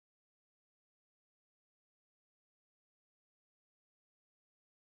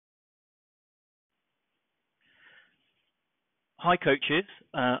Hi, coaches.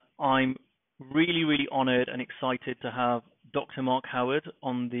 I'm really honored and excited to have Dr. Mark Howard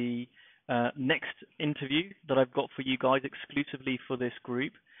on the next interview that I've got for you guys exclusively for this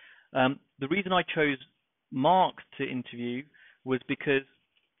group. The reason I chose Mark to interview was because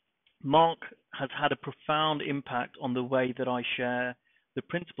Mark has had a profound impact on the way that I share the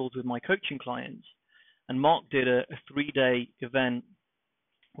principles with my coaching clients. And Mark did a 3-day event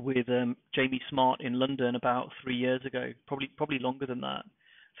with Jamie Smart in London about 3 years ago, probably longer than that,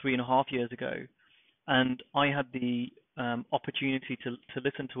 3.5 years ago. And I had the opportunity to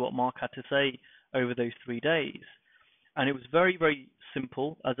listen to what Mark had to say over those 3 days. And it was very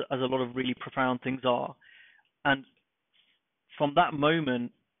simple, as a lot of really profound things are. And from that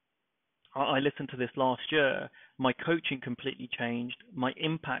moment, I listened to this last year, my coaching completely changed, my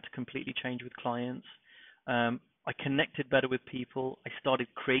impact completely changed with clients. I connected better with people. I started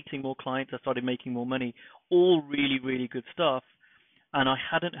creating more clients. I started making more money. All really good stuff. And I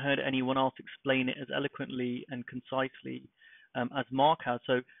hadn't heard anyone else explain it as eloquently and concisely as Mark has.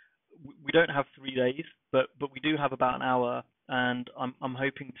 So we don't have 3 days, but we do have about an hour. And I'm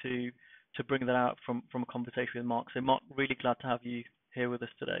hoping to bring that out from a conversation with Mark. So Mark, really glad to have you here with us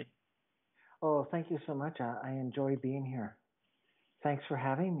today. Oh, thank you so much. I enjoy being here. Thanks for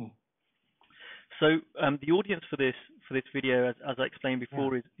having me. So the audience for this video, as I explained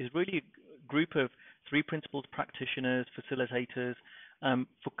before, Yeah. is really a group of 3 principles practitioners, facilitators,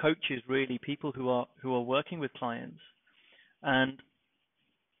 for coaches, really people who are working with clients. And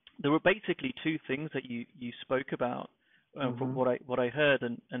there were basically 2 things that you spoke about from what I heard,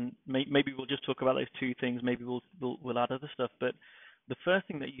 and maybe we'll just talk about those 2 things. Maybe we'll add other stuff. But the first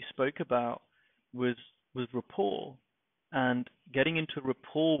thing that you spoke about was rapport, and getting into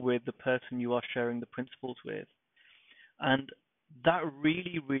rapport with the person you are sharing the principles with. And that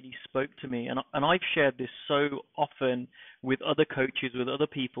really spoke to me. And I've shared this so often with other coaches, with other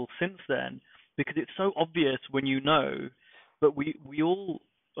people since then, because it's so obvious when you know, but we all,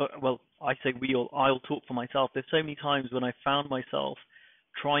 well, I say we all, I'll talk for myself. There's so many times when I found myself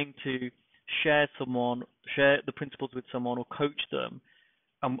trying to share the principles with someone or coach them,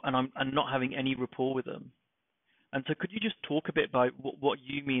 and I'm not having any rapport with them. And so could you just talk a bit about what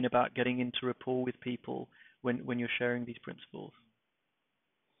you mean about getting into rapport with people when you're sharing these principles?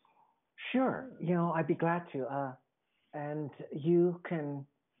 Sure. I'd be glad to. And you can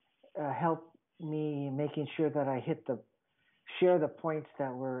help me making sure that I share the points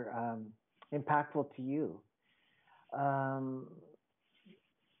that were impactful to you. Um,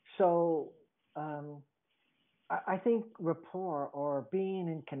 so I think rapport, or being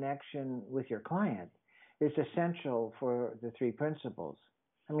in connection with your client, is essential for the 3 principles.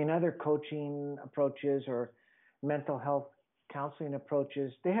 I mean, other coaching approaches or mental health counseling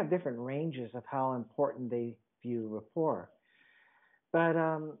approaches, they have different ranges of how important they view rapport. But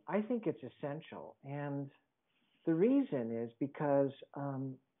I think it's essential. And the reason is because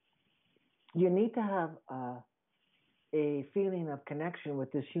you need to have a feeling of connection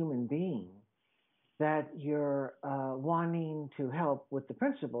with this human being that you're wanting to help with the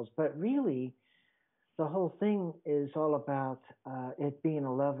principles. But really, the whole thing is all about it being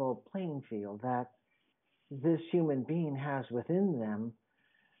a level playing field, that this human being has within them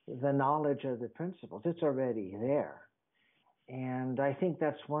the knowledge of the principles. It's already there. And I think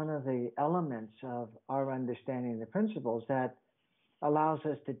that's one of the elements of our understanding the principles that allows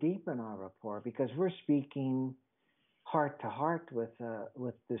us to deepen our rapport, because we're speaking heart to heart with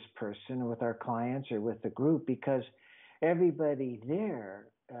this person, with our clients, or with the group, because everybody there,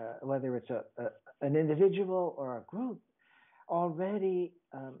 whether it's an individual or a group, already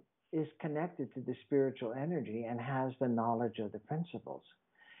is connected to the spiritual energy and has the knowledge of the principles.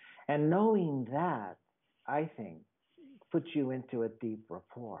 And knowing that, I think, puts you into a deep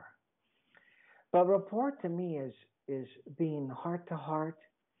rapport. But rapport to me is being heart to heart.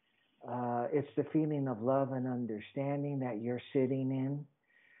 It's the feeling of love and understanding that you're sitting in.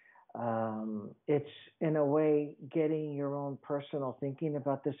 It's, in a way, getting your own personal thinking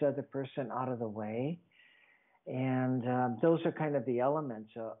about this other person out of the way. And those are kind of the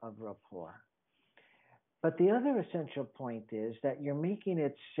elements of rapport. But the other essential point is that you're making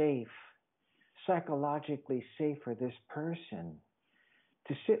it safe, psychologically safe for this person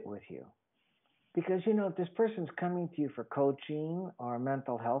to sit with you. Because, if this person's coming to you for coaching or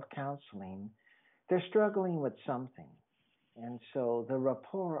mental health counseling, they're struggling with something. And so the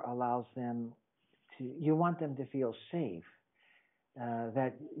rapport allows them you want them to feel safe,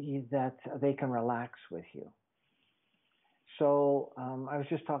 that they can relax with you. So I was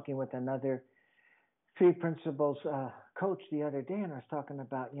just talking with another 3 principles coach the other day, and I was talking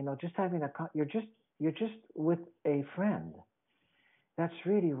about, just having you're just with a friend, That's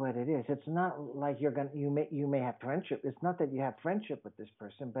really what it is. It's not like you may have friendship. It's not that you have friendship with this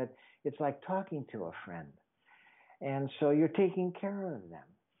person, but it's like talking to a friend. And so you're taking care of them.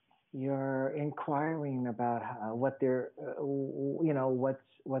 You're inquiring about what they're,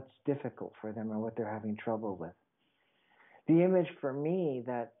 what's difficult for them or what they're having trouble with. The image for me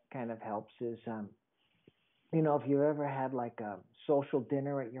that kind of helps is, if you ever had like a social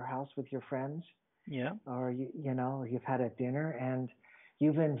dinner at your house with your friends, Yeah. or you've had a dinner and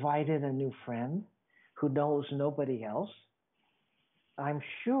you've invited a new friend who knows nobody else. I'm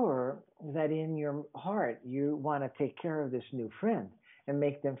sure that in your heart you want to take care of this new friend and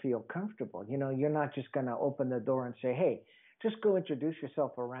make them feel comfortable. You're not just going to open the door and say, "Hey, just go introduce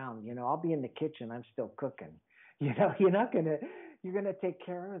yourself around. I'll be in the kitchen. I'm still cooking." You're not going to you're going to take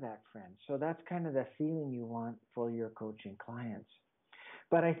care of that friend. So that's kind of the feeling you want for your coaching clients.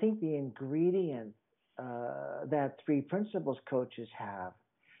 But I think the ingredient that three principles coaches have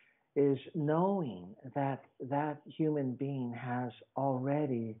is knowing that that human being has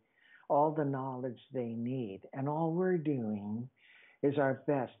already all the knowledge they need. And all we're doing is our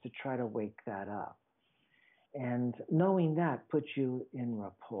best to try to wake that up. And knowing that puts you in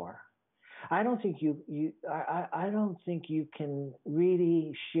rapport. I don't think you can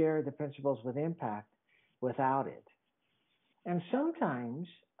really share the principles with impact without it. And sometimes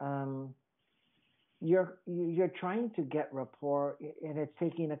you're trying to get rapport, and it's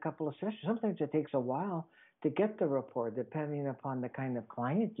taking a couple of sessions. Sometimes it takes a while to get the rapport, depending upon the kind of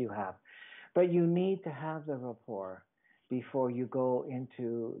client you have. But you need to have the rapport before you go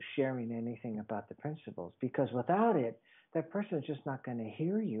into sharing anything about the principles, because without it, that person is just not going to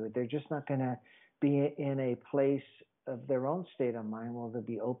hear you. They're just not going to be in a place of their own state of mind where they'll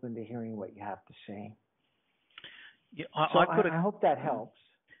be open to hearing what you have to say. Yeah, So I've got a I hope that helps.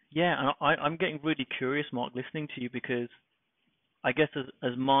 yeah, and I'm getting really curious, Mark, listening to you because I guess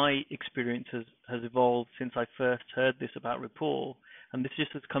as my experience has evolved since I first heard this about rapport, and this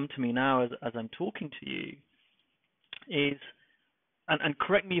just has come to me now as I'm talking to you, is and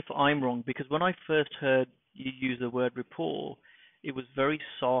correct me if I'm wrong, because when I first heard you use the word rapport, it was very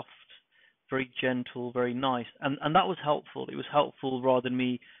soft, very gentle, very nice, and that was helpful. It was helpful rather than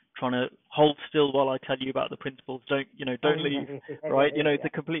me trying to hold still while I tell you about the principles. Oh, Don't leave, yeah, right? It's yeah. a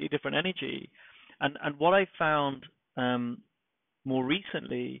completely different energy, and what I found um, more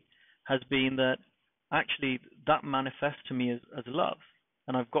recently has been that actually that manifests to me as love,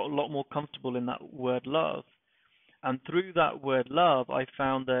 and I've got a lot more comfortable in that word love, and through that word love, I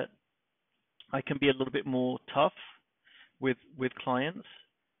found that I can be a little bit more tough with clients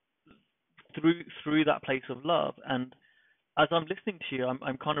through that place of love. And as I'm listening to you,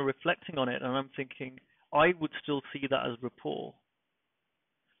 I'm kind of reflecting on it, and I'm thinking I would still see that as rapport.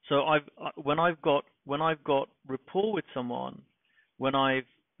 So when I've got rapport with someone, when I'm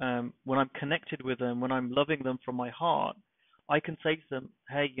connected with them, when I'm loving them from my heart, I can say to them,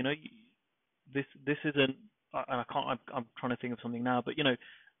 hey, this isn't. And I can't. I'm trying to think of something now, but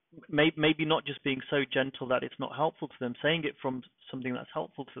maybe not just being so gentle that it's not helpful to them, saying it from something that's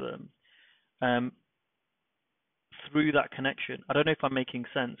helpful to them, um, through that connection. I don't know if I'm making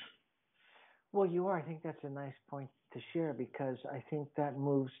sense. Well, you are. I think that's a nice point to share, because I think that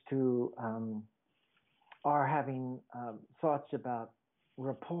moves to our having thoughts about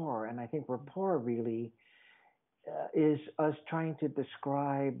rapport. And I think rapport really is us trying to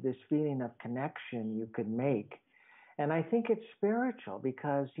describe this feeling of connection you could make. And I think it's spiritual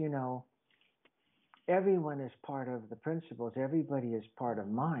because, everyone is part of the principles, everybody is part of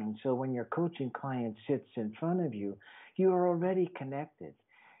mind. So when your coaching client sits in front of you, you are already connected.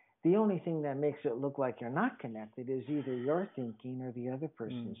 The only thing that makes it look like you're not connected is either your thinking or the other Mm.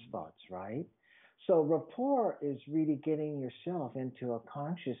 person's thoughts, right? So rapport is really getting yourself into a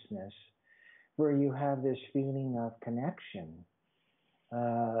consciousness where you have this feeling of connection.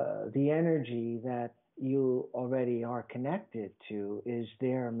 The energy that you already are connected to is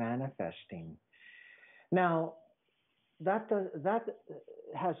there manifesting. Now, that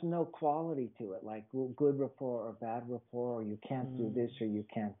has no quality to it, like good rapport or bad rapport, or you can't do Mm. this or you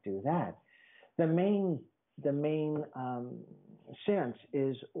can't do that. The main sense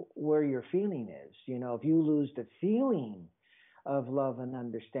is where your feeling is. If you lose the feeling of love and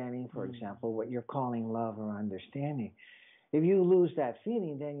understanding, for Mm. example, what you're calling love or understanding, if you lose that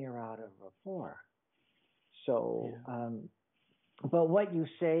feeling, then you're out of rapport. So, Yeah. but what you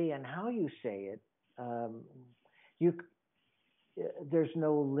say and how you say it, um, you there's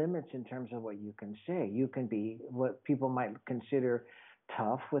no limits in terms of what you can say. You can be what people might consider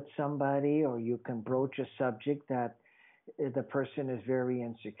tough with somebody, or you can broach a subject that the person is very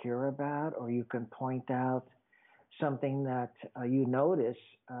insecure about, or you can point out something that you notice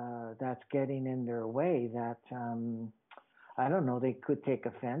that's getting in their way that I don't know, they could take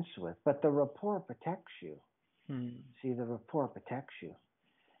offense with. But the rapport protects you. Mm. See, the rapport protects you.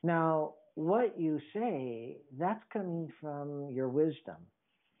 Now, what you say, that's coming from your wisdom.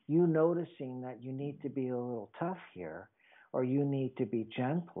 You noticing that you need to be a little tough here, or you need to be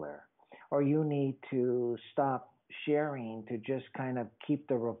gentler, or you need to stop sharing to just kind of keep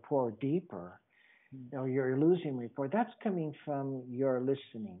the rapport deeper, Mm. or you're losing rapport. That's coming from your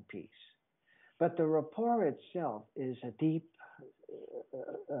listening piece. But the rapport itself is a deep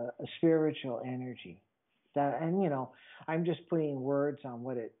a spiritual energy. That, and I'm just putting words on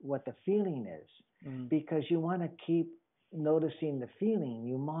what the feeling is, Mm. because you want to keep noticing the feeling.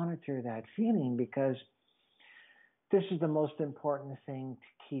 You monitor that feeling, because this is the most important thing to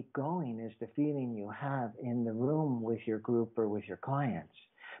keep going, is the feeling you have in the room with your group or with your clients.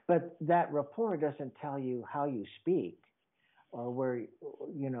 But that rapport doesn't tell you how you speak, or where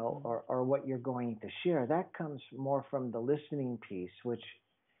or what you're going to share. That comes more from the listening piece, which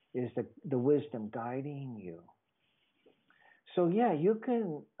is the wisdom guiding you. So yeah, you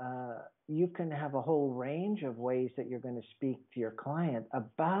can have a whole range of ways that you're going to speak to your client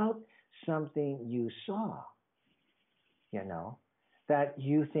about something you saw, you know, that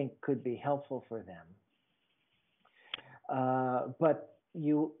you think could be helpful for them. But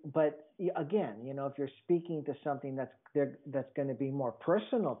again, if you're speaking to something that's going to be more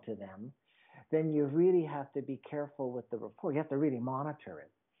personal to them, then you really have to be careful with the rapport. You have to really monitor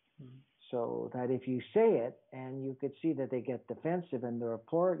it. Mm. So that if you say it and you could see that they get defensive and the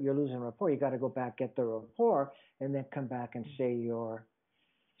rapport, you're losing rapport, you got to go back, get the rapport, and then come back and say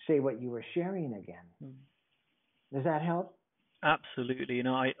what you were sharing again. Mm. Does that help? Absolutely.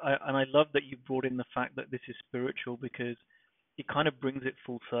 I love that you brought in the fact that this is spiritual, because it kind of brings it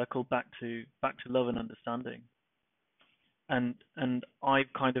full circle back to love and understanding. And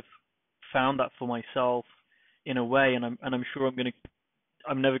I've kind of found that for myself in a way, and I'm sure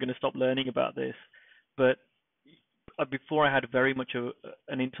I'm never gonna stop learning about this. But before I had very much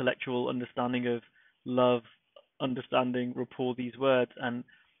an intellectual understanding of love, understanding, rapport, these words, and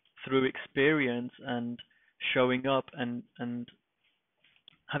through experience and showing up and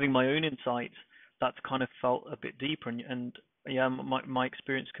having my own insights, that's kind of felt a bit deeper. And yeah, my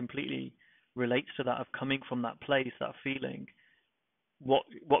experience completely relates to that, of coming from that place, that feeling.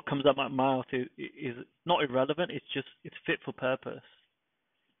 What comes out my mouth is not irrelevant. It's fit for purpose.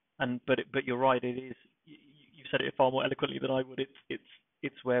 But you're right. It is. You said it far more eloquently than I would.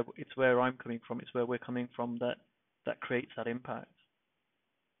 It's where I'm coming from. It's where we're coming from that creates that impact.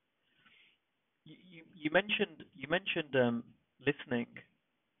 You mentioned listening.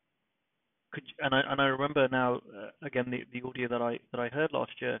 And I remember now, again, the audio that I heard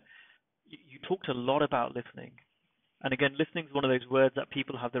last year. You talked a lot about listening, and again, listening is one of those words that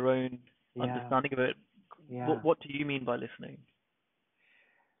people have their own understanding of it. Yeah. What do you mean by listening?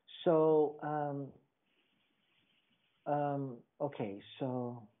 So okay,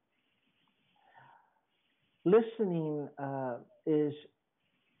 so listening is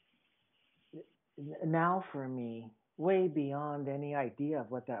now for me way beyond any idea of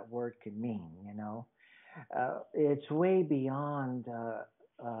what that word could mean. It's way beyond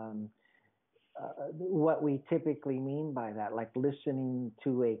what we typically mean by that, like listening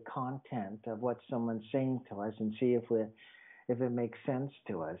to a content of what someone's saying to us and see if it makes sense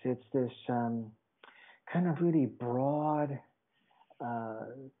to us. It's this kind of really broad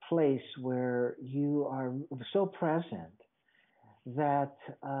place where you are so present that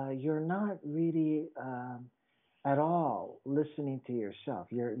you're not really at all listening to yourself.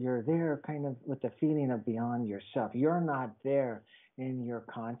 You're there kind of with the feeling of beyond yourself. You're not there in your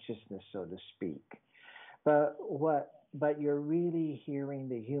consciousness, so to speak. But you're really hearing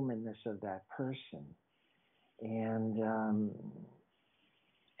the humanness of that person. And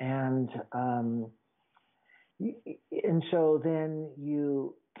so then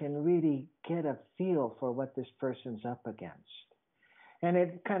you can really get a feel for what this person's up against. And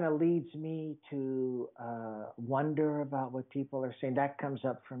it kind of leads me to wonder about what people are saying. That comes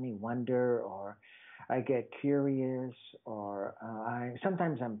up for me, wonder, or I get curious, or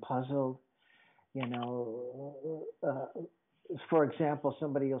sometimes I'm puzzled. For example,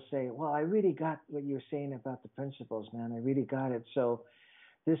 somebody will say, well, I really got what you're saying about the principles, man. I really got it. So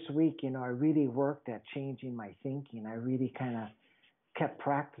this week, I really worked at changing my thinking. I really kind of kept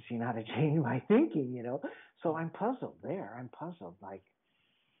practicing how to change my thinking, So I'm puzzled there. I'm puzzled, like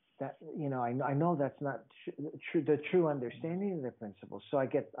that. I know that's not the true understanding of the principles. So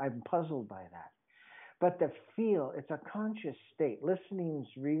I'm puzzled by that. But the feel, it's a conscious state. Listening is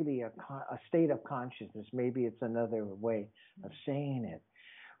really a state of consciousness. Maybe it's another way of saying it,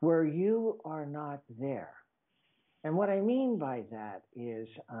 where you are not there. And what I mean by that is,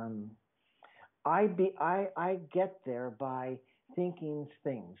 I get there by thinking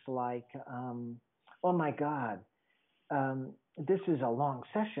things like, oh my God, this is a long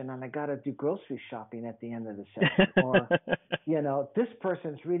session and I got to do grocery shopping at the end of the session. Or, this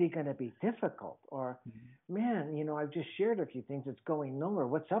person's really going to be difficult. Or, man, I've just shared a few things. It's going nowhere.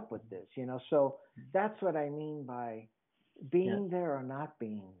 What's up with this? So that's what I mean by being there or not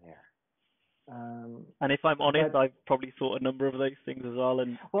being there. And if I'm honest, I've probably thought a number of those things as well.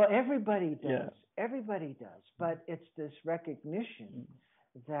 And well, everybody does. Yeah. Everybody does. But it's this recognition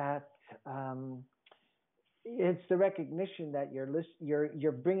that it's the recognition that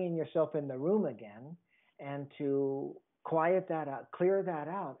you're bringing yourself in the room again, and to quiet that out, clear that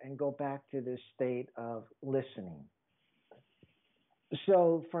out, and go back to this state of listening.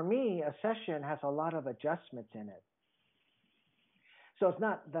 So for me, a session has a lot of adjustments in it. So it's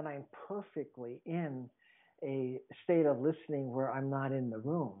not that I'm perfectly in a state of listening where I'm not in the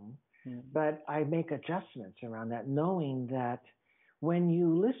room, but I make adjustments around that, knowing that when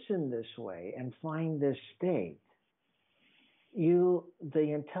you listen this way and find this state, the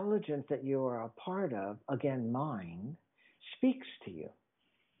intelligence that you are a part of, again, mind, speaks to you.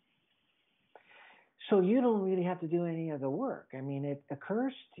 So you don't really have to do any of the work. I mean, it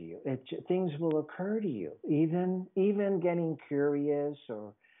occurs to you. Things will occur to you, even getting curious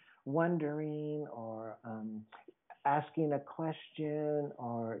or wondering or asking a question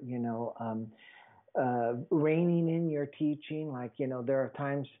or, reining in your teaching. Like, there are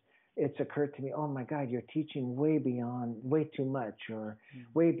times it's occurred to me, oh my God, you're teaching way too much or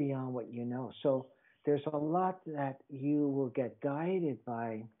way beyond what you know. So there's a lot that you will get guided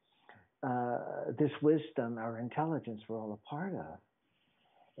by this wisdom or intelligence we're all a part of.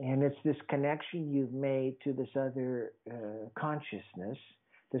 And it's this connection you've made to this other consciousness,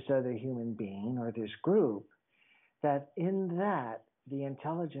 this other human being or this group, that in that the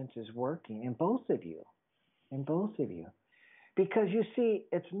intelligence is working in both of you. Because you see,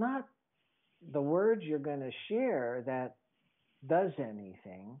 it's not the words you're going to share that does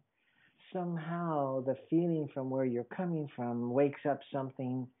anything. Somehow the feeling from where you're coming from wakes up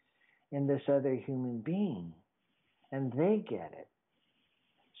something in this other human being, and they get it.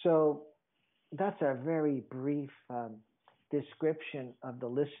 So that's a very brief description of the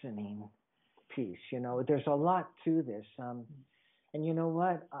listening piece. There's a lot to this. And you know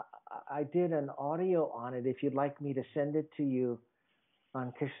what? I did an audio on it. If you'd like me to send it to you,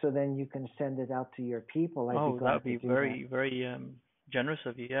 Ankush, so then you can send it out to your people. That would be very, very generous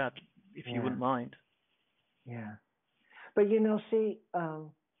of you. Yeah, if you wouldn't mind. Yeah, but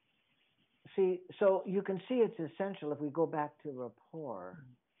so you can see it's essential if we go back to rapport.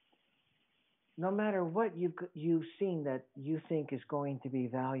 No matter what you've seen that you think is going to be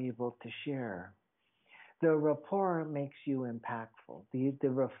valuable to share, the rapport makes you impactful.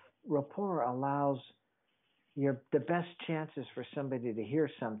 The rapport allows the best chances for somebody to hear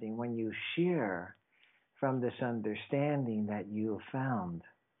something when you share from this understanding that you have found.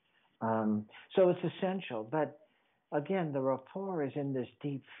 So it's essential. But again, the rapport is in this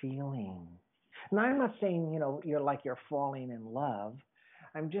deep feeling. Now, I'm not saying, you're falling in love.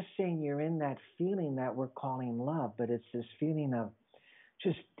 I'm just saying you're in that feeling that we're calling love, but it's this feeling of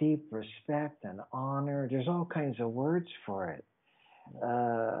just deep respect and honor. There's all kinds of words for it,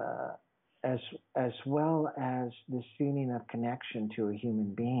 as well as this feeling of connection to a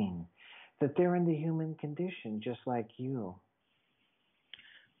human being, that they're in the human condition just like you.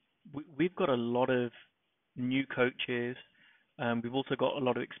 We've got a lot of new coaches. We've also got a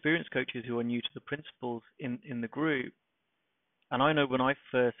lot of experienced coaches who are new to the principles in the group. And I know when I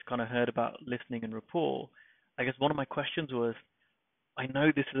first kind of heard about listening and rapport, I guess one of my questions was, I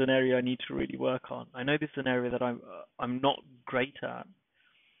know this is an area I need to really work on. I know this is an area that I'm not great at.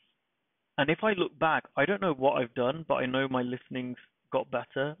 And if I look back, I don't know what I've done, but I know my listening's got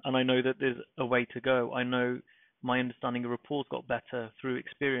better, and I know that there's a way to go. I know my understanding of rapport's got better through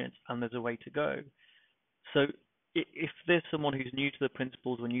experience, and there's a way to go. So if there's someone who's new to the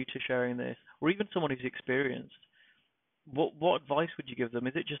principles or new to sharing this, or even someone who's experienced, what advice would you give them?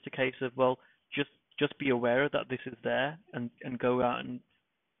 Is it just a case of, well, just be aware that this is there and go out and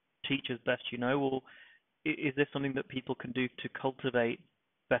teach as best you know, or is there something that people can do to cultivate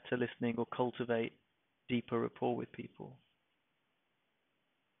better listening or cultivate deeper rapport with people?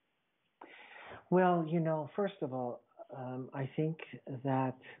 Well, first of all, I think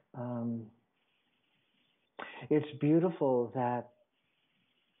that it's beautiful that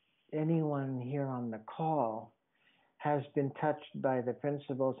anyone here on the call has been touched by the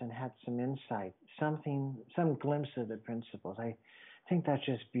principles and had some insight, something, some glimpse of the principles. I think that's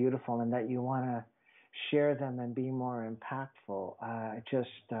just beautiful, and that you want to share them and be more impactful. I just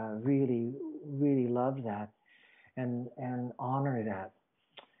really, really love that and honor that.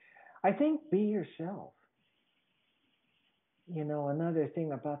 I think be yourself. Another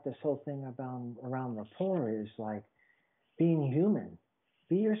thing about this whole thing about around rapport is like being human.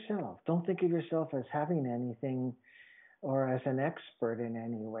 Be yourself. Don't think of yourself as having anything or as an expert in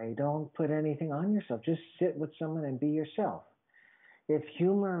any way. Don't put anything on yourself. Just sit with someone and be yourself. If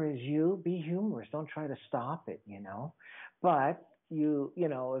humor is you, be humorous. Don't try to stop it. But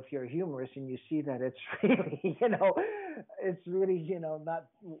if you're humorous and you see that it's really, it's really,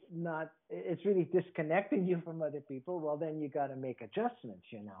 it's really disconnecting you from other people, well, then you got to make adjustments.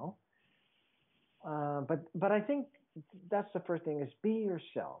 But I think that's the first thing is be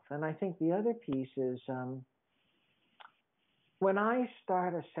yourself. And I think the other piece is when I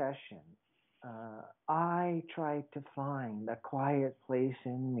start a session, I try to find a quiet place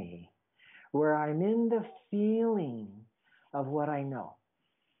in me where I'm in the feeling of what I know.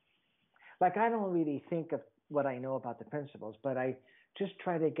 Like I don't really think of what I know about the principles, but I just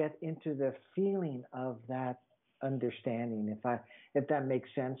try to get into the feeling of that understanding. If that makes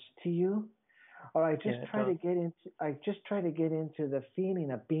sense to you, or I just try to get into the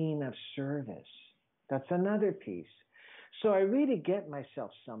feeling of being of service. That's another piece. So I really get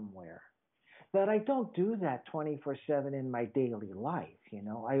myself somewhere. But I don't do that 24/7 in my daily life.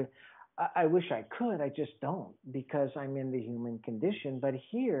 I wish I could. I just don't because I'm in the human condition. But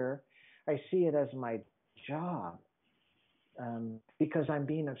here, I see it as my job because I'm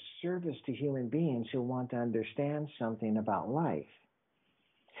being of service to human beings who want to understand something about life.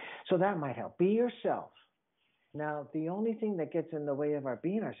 So that might help. Be yourself. Now, the only thing that gets in the way of our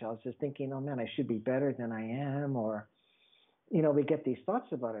being ourselves is thinking, oh man, I should be better than I am, or we get these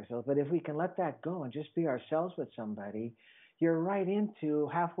thoughts about ourselves. But if we can let that go and just be ourselves with somebody, you're right into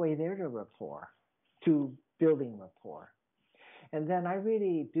halfway there to rapport, to building rapport. And then I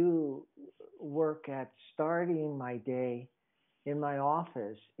really do work at starting my day in my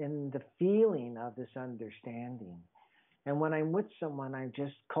office in the feeling of this understanding. And when I'm with someone, I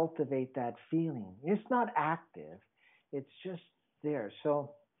just cultivate that feeling. It's not active, it's just there.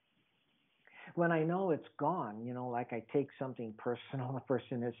 So when I know it's gone, like I take something personal a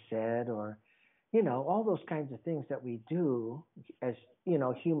person has said, or, all those kinds of things that we do as,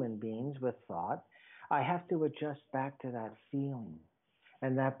 human beings with thought, I have to adjust back to that feeling.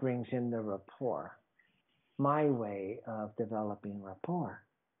 And that brings in the rapport, my way of developing rapport.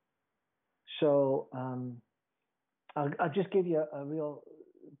 So I'll just give you a real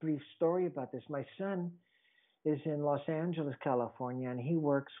brief story about this. My son is in Los Angeles, California, and he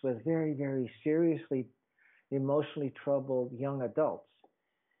works with very, very seriously emotionally troubled young adults.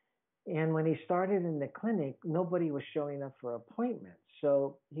 And when he started in the clinic, nobody was showing up for appointments.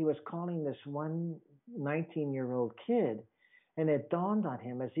 So he was calling this one 19-year-old kid, and it dawned on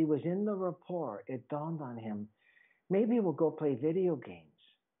him as he was in the rapport, it dawned on him, maybe we'll go play video games.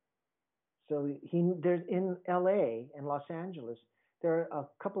 So there's in LA and Los Angeles, there are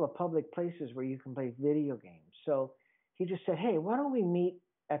a couple of public places where you can play video games. So he just said, hey, why don't we meet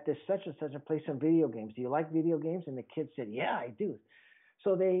at this such and such and play some video games? Do you like video games? And the kid said, yeah, I do.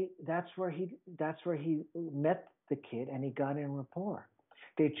 So that's where he met the kid and he got in rapport.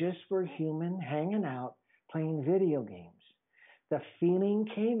 They just were human, hanging out, playing video games. The feeling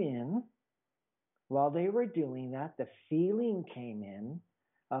came in while they were doing that. The feeling came in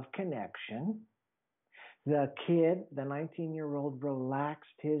of connection. The kid, the 19-year-old, relaxed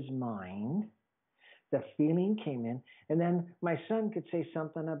his mind. The feeling came in. And then my son could say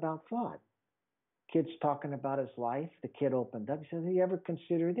something about thought. Kid's talking about his life. The kid opened up. He said, have you ever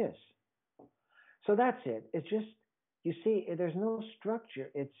considered this? So that's it. It's just, you see, there's no structure.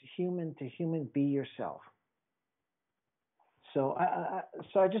 It's human to human. Be yourself. So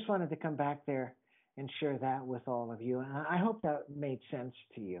I just wanted to come back there and share that with all of you. And I hope that made sense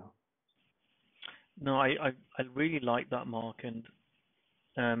to you. No, I really like that, Mark, and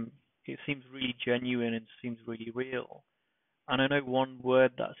it seems really genuine and seems really real. And I know one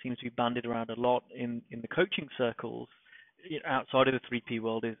word that seems to be bandied around a lot in the coaching circles outside of the 3P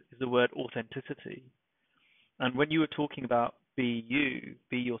world is the word authenticity. And when you were talking about be you,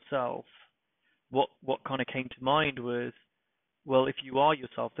 be yourself, what kind of came to mind was, well, if you are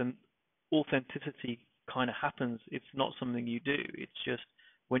yourself, then authenticity kind of happens. It's not something you do. It's just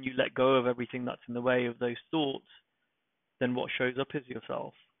when you let go of everything that's in the way of those thoughts, then what shows up is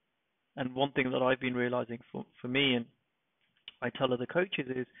yourself. And one thing that I've been realizing for me, and I tell other coaches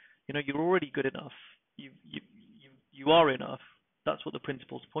is, you're already good enough. You are enough. That's what the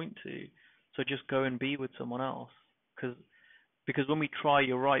principles point to. So just go and be with someone else. Because because when we try,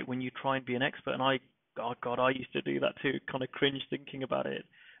 you're right. When you try and be an expert, and oh God, I used to do that too. Kind of cringe thinking about it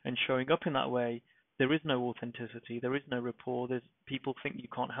and showing up in that way. There is no authenticity. There is no rapport. There's people think you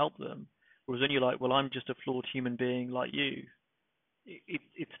can't help them. Whereas when you're like, well, I'm just a flawed human being like you.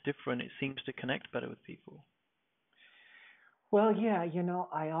 It's different. It seems to connect better with people. Well, yeah,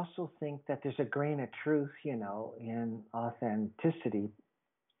 I also think that there's a grain of truth, in authenticity.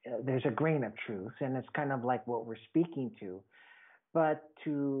 There's a grain of truth, and it's kind of like what we're speaking to. But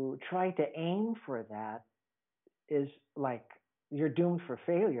to try to aim for that is like you're doomed for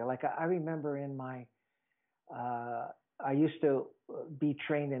failure. Like I remember in my, uh, I used to be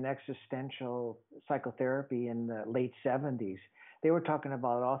trained in existential psychotherapy in the late 70s. They were talking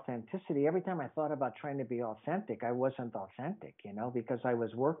about authenticity. Every time I thought about trying to be authentic, I wasn't authentic, because I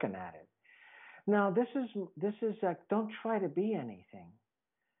was working at it. Now this is don't try to be anything.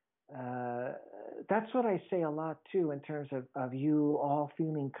 Uh, that's what I say a lot too in terms of you all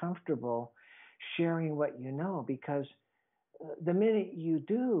feeling comfortable sharing what you know because the minute you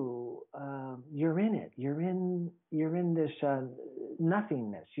do, you're in it. You're in this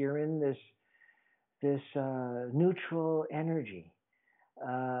nothingness. You're in this neutral energy.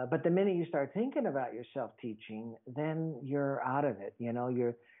 But the minute you start thinking about yourself teaching, then you're out of it.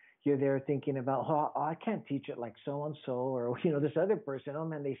 You're there thinking about, oh, I can't teach it like so and so, or this other person. Oh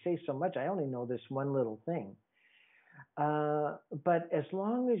man, they say so much. I only know this one little thing. But as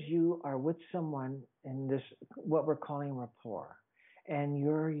long as you are with someone in this, what we're calling rapport, and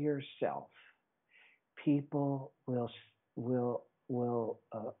you're yourself, people will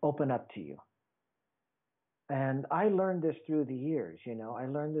open up to you. And I learned this through the years. I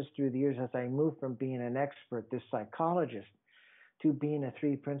learned this through the years as I moved from being an expert, this psychologist, to being a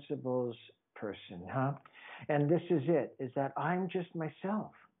three principles person, huh? And this is it: is that I'm just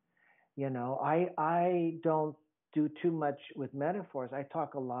myself. I don't do too much with metaphors. I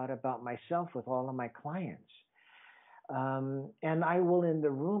talk a lot about myself with all of my clients. And I will in the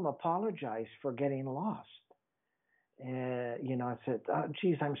room apologize for getting lost. I said, oh,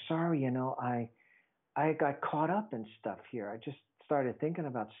 geez, I'm sorry. I got caught up in stuff here. I just started thinking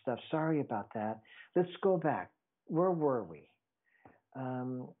about stuff. Sorry about that. Let's go back. Where were we?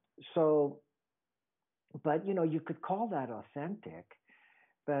 Um, so, but you could call that authentic,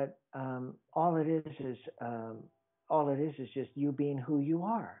 but all it is just you being who you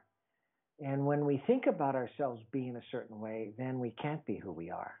are. And when we think about ourselves being a certain way, then we can't be who we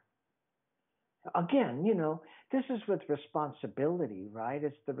are. Again, this is with responsibility, right?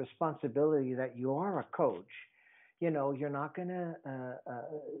 It's the responsibility that you are a coach. You're not gonna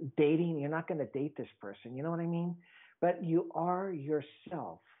dating. You're not gonna date this person. You know what I mean? But you are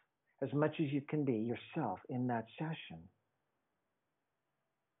yourself as much as you can be yourself in that session.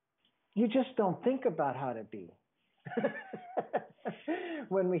 You just don't think about how to be.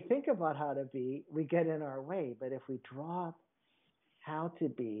 When we think about how to be, we get in our way. But if we drop how to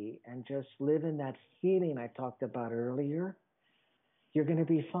be and just live in that feeling I talked about earlier, you're going to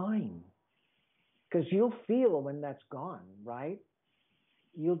be fine. Because you'll feel when that's gone, right?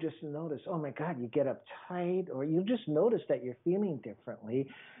 You'll just notice, oh my God, you get uptight, or you'll just notice that you're feeling differently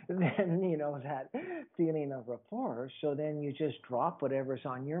than, that feeling of rapport. So then you just drop whatever's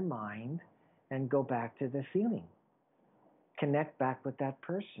on your mind and go back to the feeling. Connect back with that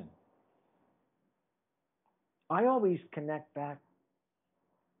person. I always connect back.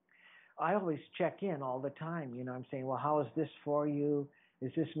 I always check in all the time. I'm saying, well, how is this for you?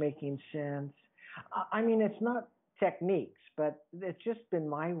 Is this making sense? I mean, it's not techniques, but it's just been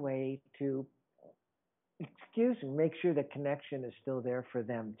my way to, make sure the connection is still there for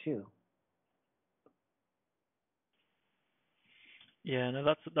them too. Yeah, no,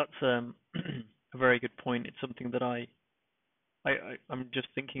 that's a very good point. It's something that I'm just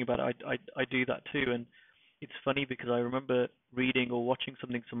thinking about it. I do that too, and it's funny because I remember reading or watching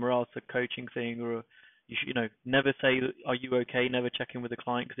something somewhere else, a coaching thing, or never say, "Are you okay?" Never check in with a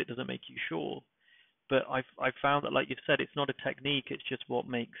client because it doesn't make you sure. But I've found that, like you've said, it's not a technique. It's just what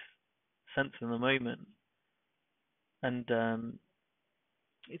makes sense in the moment, and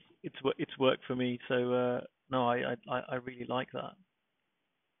it's worked for me. So no, I really like that.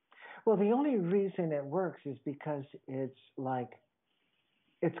 Well, the only reason it works is because it's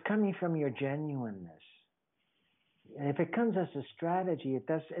coming from your genuineness. And if it comes as a strategy, it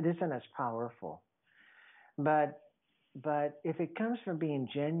isn't as powerful. But if it comes from being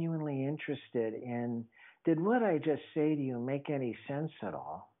genuinely interested in, did what I just say to you make any sense at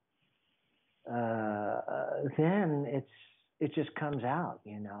all? Then it just comes out.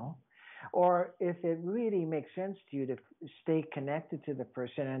 Or if it really makes sense to you to stay connected to the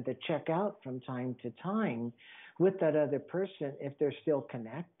person and to check out from time to time with that other person if they're still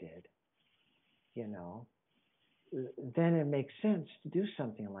connected, you know, then it makes sense to do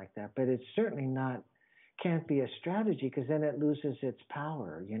something like that. But it's certainly not, can't be a strategy because then it loses its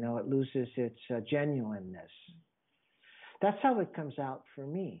power, it loses its genuineness. That's how it comes out for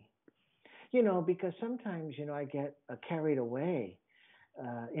me, because sometimes, I get carried away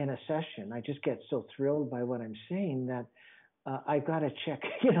in a session. I just get so thrilled by what I'm saying that I got to check,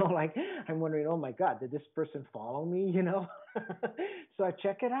 like I'm wondering, oh my God, did this person follow me? So I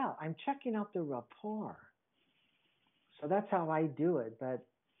check it out. I'm checking out the rapport. So that's how I do it. But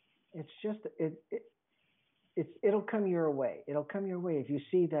it's just, it'll come your way. It'll come your way if you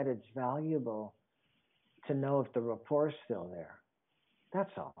see that it's valuable to know if the rapport is still there.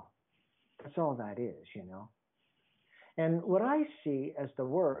 That's all. That's all that is. And what I see as the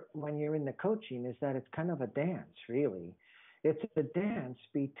work when you're in the coaching is that it's kind of a dance, really. It's a dance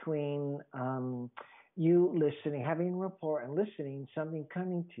between you listening, having rapport and listening, something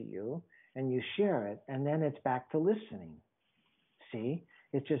coming to you, and you share it, and then it's back to listening. See,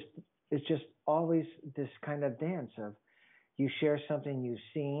 it's just always this kind of dance of you share something you've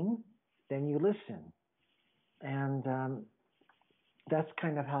seen, then you listen, and that's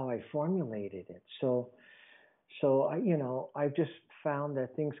kind of how I formulated it. So I've just found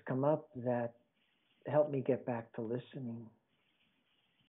that things come up that help me get back to listening.